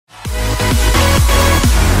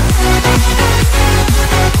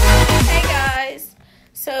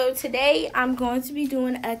So today I'm going to be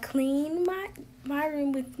doing a clean my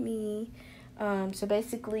room with me. So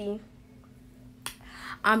basically,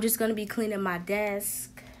 I'm just going to be cleaning my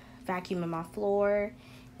desk, vacuuming my floor,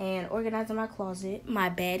 and organizing my closet. My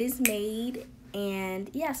bed is made, and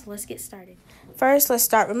yeah, so let's get started. First, let's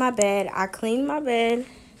start with my bed. I cleaned my bed,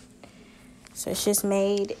 so it's just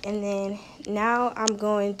made, and then now I'm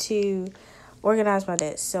going to organize my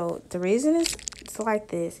desk. So the reason it's like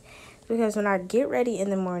this is because when I get ready in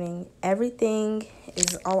the morning, everything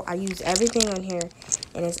is all I use everything on here,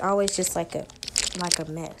 and it's always just like a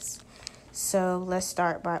mess. So let's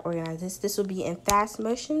start by organizing this. This will be in fast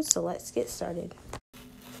motion, so let's get started.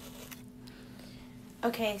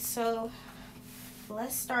 Okay, so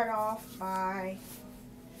let's start off by,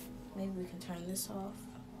 maybe we can turn this off.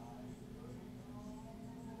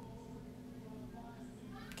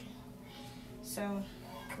 Okay. So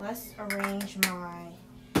let's arrange my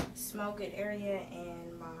smell good area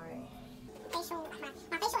and my facial and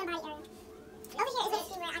body area. Over here is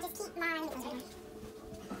basically where I just keep my,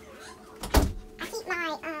 what's it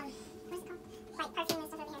called? Like perfume and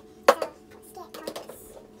stuff over here. So let's get this.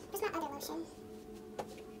 Where's my other lotion?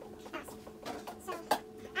 So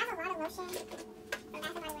I have a lot of lotion from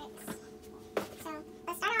Bath & Body Works. So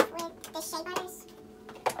let's start off with the Shea Butters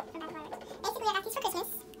from Bath & Body Works. Basically, I got these for Christmas.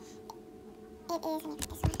 It is, let me put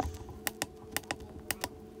this one.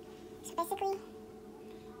 So basically,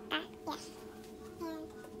 yeah. And I'm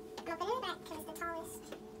gonna put it in the back because it's the tallest.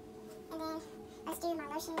 And then let's do my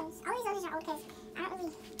lotions. All these lotions are old because I don't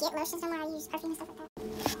really get lotions no more. I use perfume and stuff like that.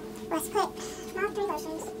 Let's put my 3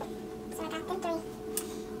 lotions. So I got them 3.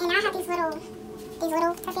 And I have these little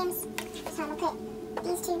perfumes. So I'm gonna put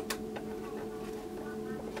these two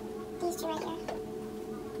right here.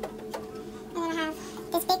 And then I have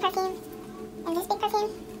this big perfume and this big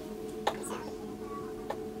perfume. So,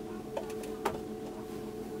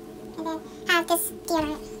 and then I have this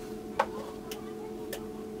deodorant.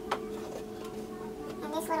 And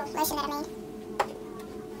this little lotion that I made.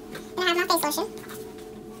 And I have my face lotion.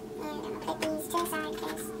 And I'm gonna put these to the side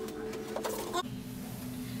because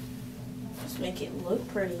let's make it look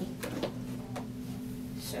pretty.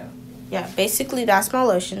 So yeah, basically that's my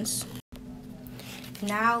lotions.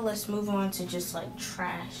 Now let's move on to just like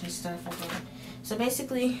trash and stuff again. So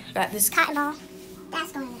basically, I got this cotton ball.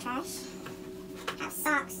 That's going in the trash. I have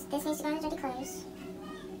socks. This needs to go in the dirty clothes.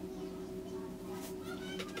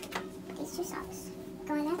 These 2 socks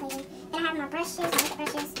go in there later. Then I have my brushes, my makeup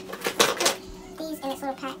brushes. Put these in this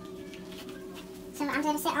little pack. So I'm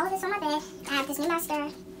going to set all of this on my bed. I have this new mascara.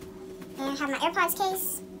 And I have my AirPods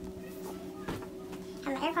case. I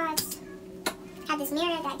have my AirPods. I have this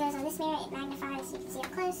mirror that goes on this mirror. It magnifies so you can see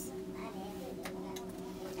up close.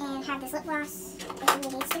 And have this lip gloss. It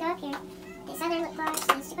really needs to go up here. This other lip gloss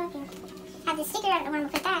needs to go up here. Have this sticker. I don't know where I'm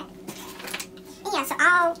going to put that. And yeah, so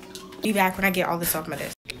I'll be back when I get all this off my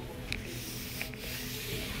desk.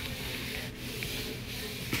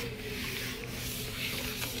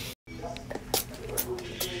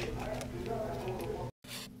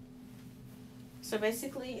 So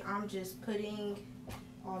basically, I'm just putting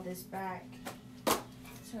all this back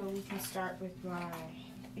so we can start with my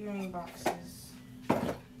earring boxes.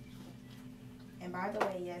 And by the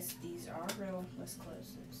way, yes, these are real. Let's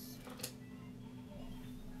close this.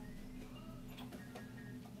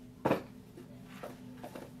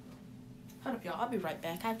 Hold up, y'all. I'll be right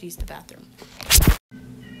back. I have to use the bathroom.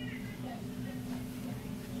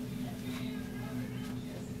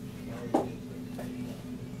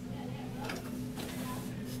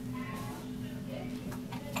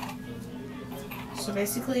 So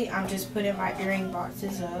basically, I'm just putting my earring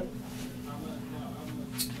boxes up.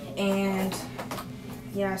 And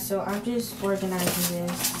yeah, so I'm just organizing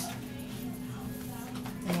this.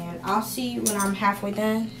 And I'll see you when I'm halfway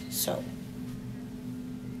done. So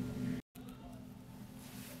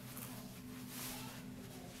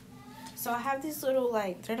I have these little,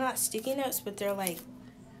 like, they're not sticky notes, but they're like,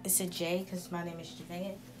 it's a J because my name is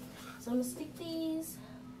Javea. So I'm going to stick these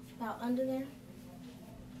about under there.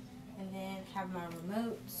 And then have my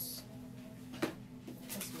remotes.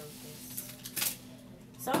 Let's move this.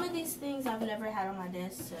 Some of these things I've never had on my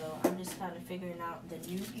desk, so I'm just kind of figuring out the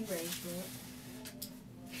new arrangement.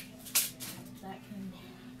 That can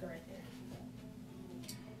go right there.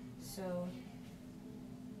 So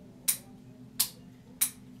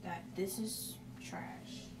this is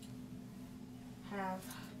trash. Have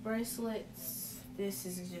bracelets. This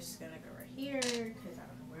is just gonna go right here because I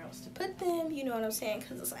don't know where else to put them. You know what I'm saying?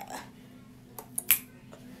 Because it's like,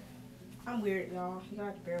 I'm weird, y'all. You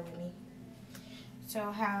gotta bear with me. So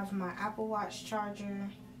I'll have my Apple Watch charger.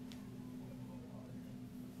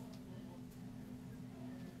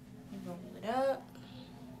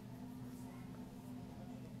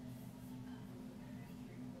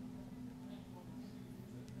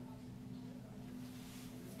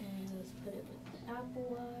 Apple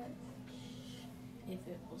Watch, if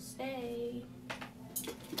it will stay.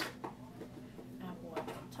 Apple Watch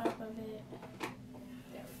on top of it.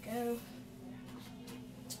 There we go.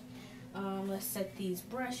 Let's set these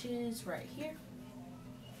brushes right here.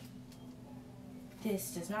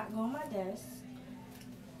 This does not go on my desk.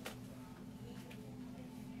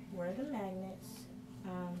 Where are the magnets?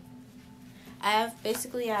 I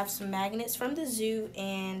have some magnets from the zoo,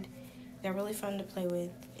 and they're really fun to play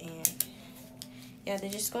with. And yeah, they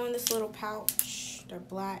just go in this little pouch. They're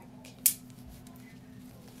black.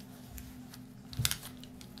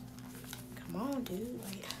 Come on, dude.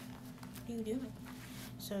 Like, what are you doing?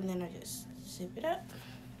 So then I just zip it up.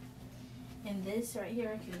 And this right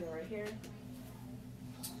here can go right here.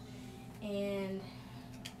 And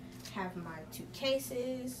have my 2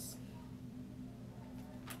 cases.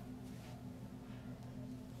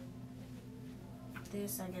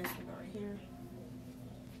 This, I guess, will go right here.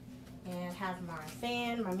 And have my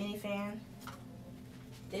fan, my mini fan.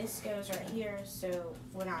 This goes right here, so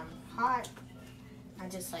when I'm hot, I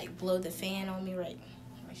just like blow the fan on me right,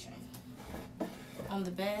 let me show you. On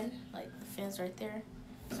the bed, like the fan's right there.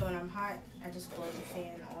 So when I'm hot, I just blow the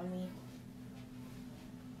fan on me.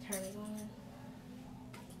 Turn it on.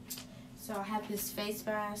 So I have this face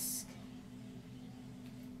mask.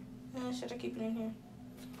 Should I keep it in here?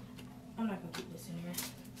 I'm not gonna keep this in here.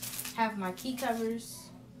 Have my key covers.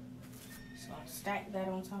 So I'll stack that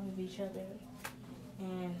on top of each other.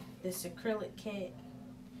 And this acrylic kit.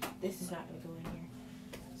 This is not gonna go in here.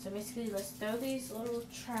 So basically, let's throw these little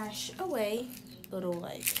trash away. Little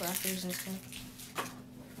like wrappers and stuff.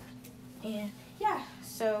 And yeah,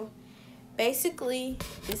 so basically,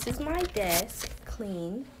 this is my desk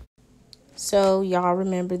clean. So y'all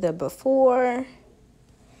remember the before,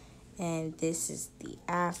 and this is the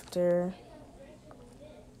after.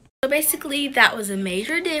 So basically, that was a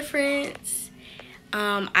major difference.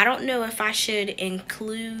 I don't know if I should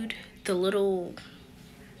include the little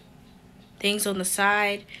things on the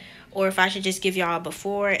side, or if I should just give y'all a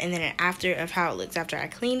before and then an after of how it looks after I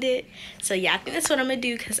cleaned it. So yeah, I think that's what I'm gonna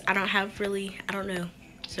do, because I don't know.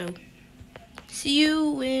 So see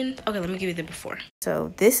you when, okay, let me give you the before.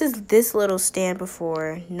 So this is this little stand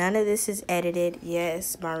before. None of this is edited.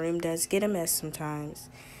 Yes, my room does get a mess sometimes.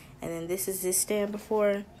 And then this is this stand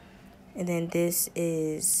before. And then this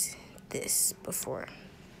is this before.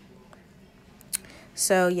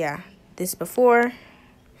 So yeah, this before.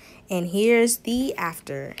 And here's the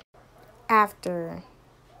after. After.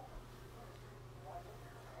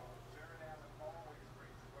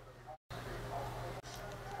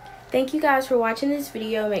 Thank you guys for watching this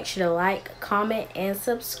video. Make sure to like, comment, and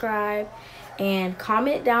subscribe. And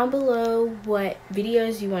comment down below what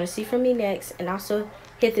videos you want to see from me next. And also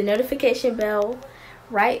hit the notification bell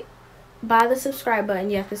right by the subscribe button.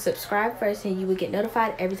 You have to subscribe first and you will get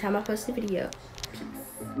notified every time I post a video.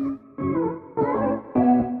 Peace.